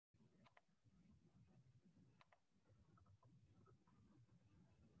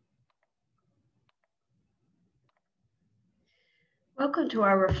Welcome to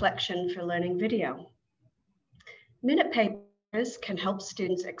our Reflection for Learning video. Minute papers can help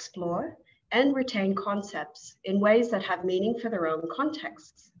students explore and retain concepts in ways that have meaning for their own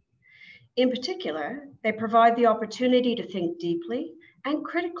contexts. In particular, they provide the opportunity to think deeply and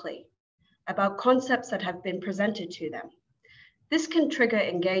critically about concepts that have been presented to them. This can trigger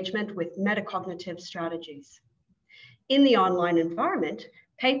engagement with metacognitive strategies. In the online environment,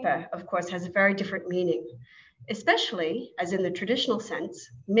 paper, of course, has a very different meaning, especially as in the traditional sense,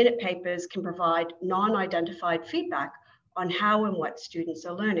 minute papers can provide non-identified feedback on how and what students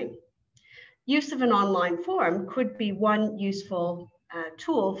are learning. Use of an online forum could be one useful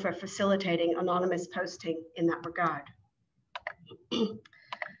tool for facilitating anonymous posting in that regard.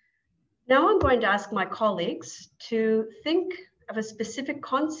 Now I'm going to ask my colleagues to think of a specific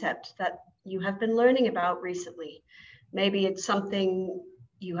concept that you have been learning about recently. Maybe it's something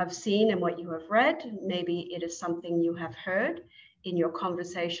you have seen in what you have read. Maybe it is something you have heard in your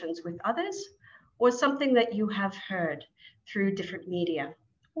conversations with others, or something that you have heard through different media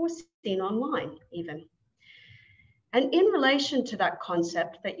or seen online even. And in relation to that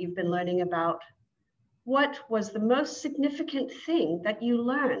concept that you've been learning about, what was the most significant thing that you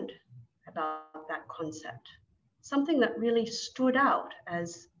learned about that concept? Something that really stood out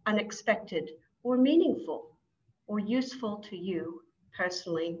as unexpected or meaningful or useful to you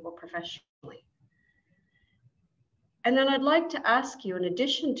personally or professionally. And then I'd like to ask you, in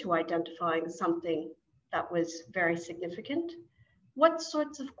addition to identifying something that was very significant, what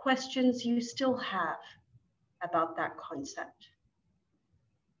sorts of questions you still have about that concept.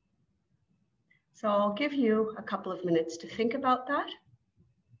 So I'll give you a couple of minutes to think about that,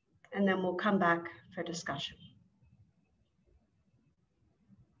 and then we'll come back for discussion.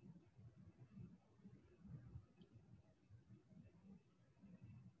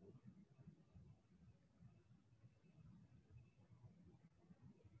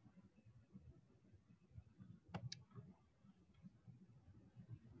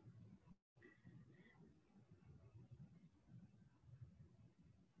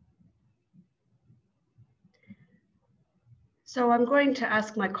 So I'm going to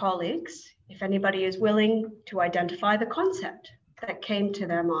ask my colleagues if anybody is willing to identify the concept that came to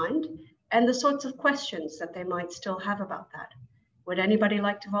their mind and the sorts of questions that they might still have about that. Would anybody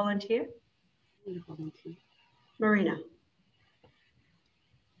like to volunteer? Marina.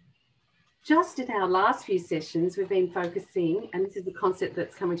 Just in our last few sessions, we've been focusing, and this is the concept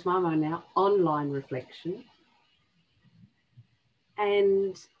that's coming to my mind now, online reflection.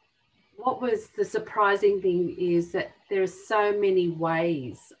 And what was the surprising thing is that there are so many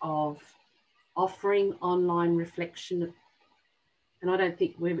ways of offering online reflection, and I don't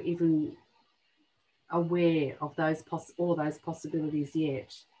think we're even aware of all those possibilities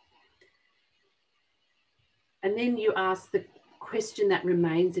yet. And then you ask the question that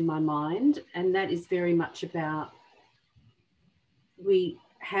remains in my mind, and that is very much about, we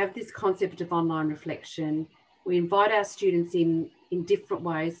have this concept of online reflection, we invite our students in different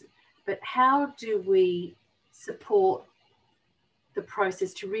ways, but how do we support the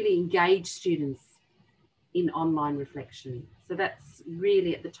process to really engage students in online reflection? So that's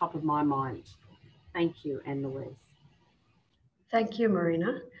really at the top of my mind. Thank you, Anne-Louise. Thank you,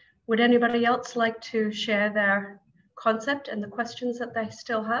 Marina. Would anybody else like to share their concept and the questions that they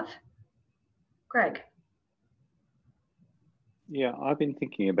still have? Greg. Yeah, I've been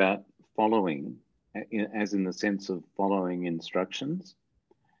thinking about following, as in the sense of following instructions,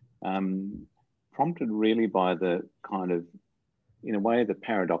 prompted really by the kind of, in a way, the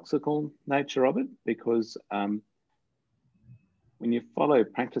paradoxical nature of it, because when you follow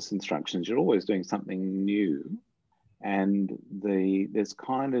practice instructions, you're always doing something new, and there's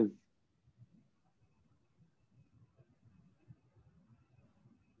kind of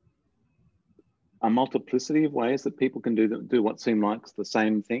a multiplicity of ways that people can do what seem like the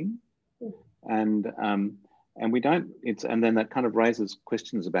same thing, and we don't. And then that kind of raises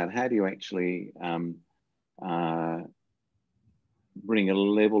questions about how do you actually bring a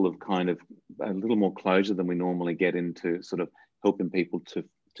level of kind of a little more closure than we normally get into sort of helping people to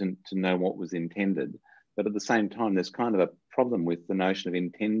know what was intended. But at the same time, there's kind of a problem with the notion of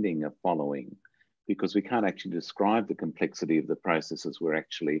intending a following, because we can't actually describe the complexity of the processes we're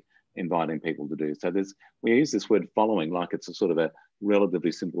actually inviting people to do. So we use this word following like it's a sort of a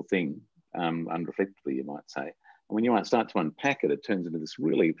relatively simple thing, unreflectively, you might say. And when you might start to unpack it, it turns into this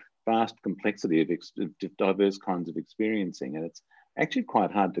really vast complexity of diverse kinds of experiencing, and it's actually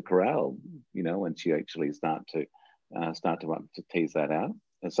quite hard to corral, you know, once you actually start to tease that out,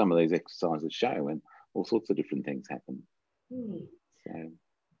 as some of these exercises show, and all sorts of different things happen. So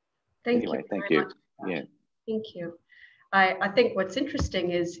Thank anyway, you. Thank you. Yeah. Thank you. I think what's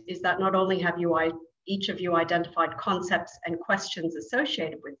interesting is that not only have each of you identified concepts and questions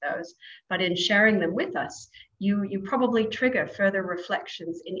associated with those, but in sharing them with us, you probably trigger further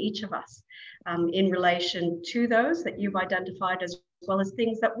reflections in each of us in relation to those that you've identified, as well as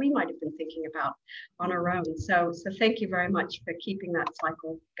things that we might have been thinking about on our own. So thank you very much for keeping that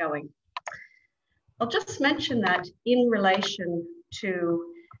cycle going. I'll just mention that in relation to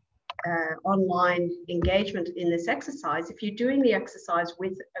online engagement in this exercise, if you're doing the exercise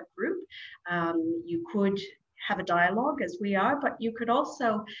with a group, you could have a dialogue as we are, but you could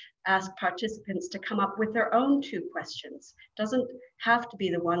also ask participants to come up with their own 2 questions. Doesn't have to be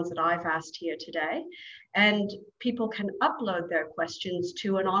the ones that I've asked here today. And people can upload their questions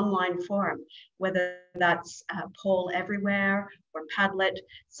to an online forum, whether that's Poll Everywhere or Padlet.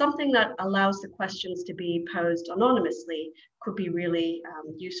 Something that allows the questions to be posed anonymously could be really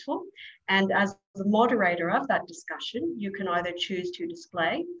useful. And as the moderator of that discussion, you can either choose to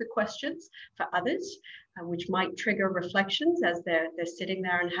display the questions for others, which might trigger reflections as they're sitting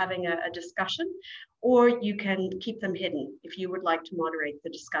there and having a discussion, or you can keep them hidden if you would like to moderate the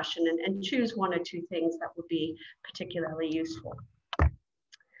discussion and choose 1 or 2 things that would be particularly useful.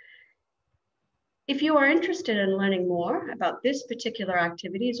 If you are interested in learning more about this particular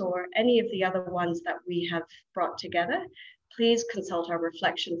activities or any of the other ones that we have brought together, please consult our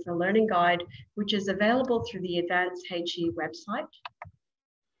Reflection for Learning guide, which is available through the Advanced HE website.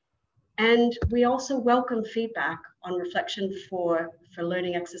 And we also welcome feedback on Reflection for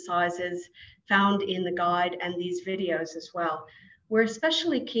Learning exercises found in the guide and these videos as well. We're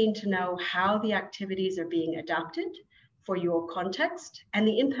especially keen to know how the activities are being adapted for your context and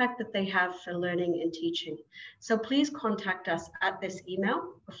the impact that they have for learning and teaching. So please contact us at this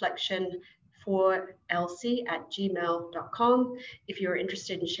email, reflectionforlc@gmail.com, if you're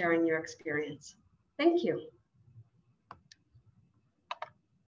interested in sharing your experience. Thank you.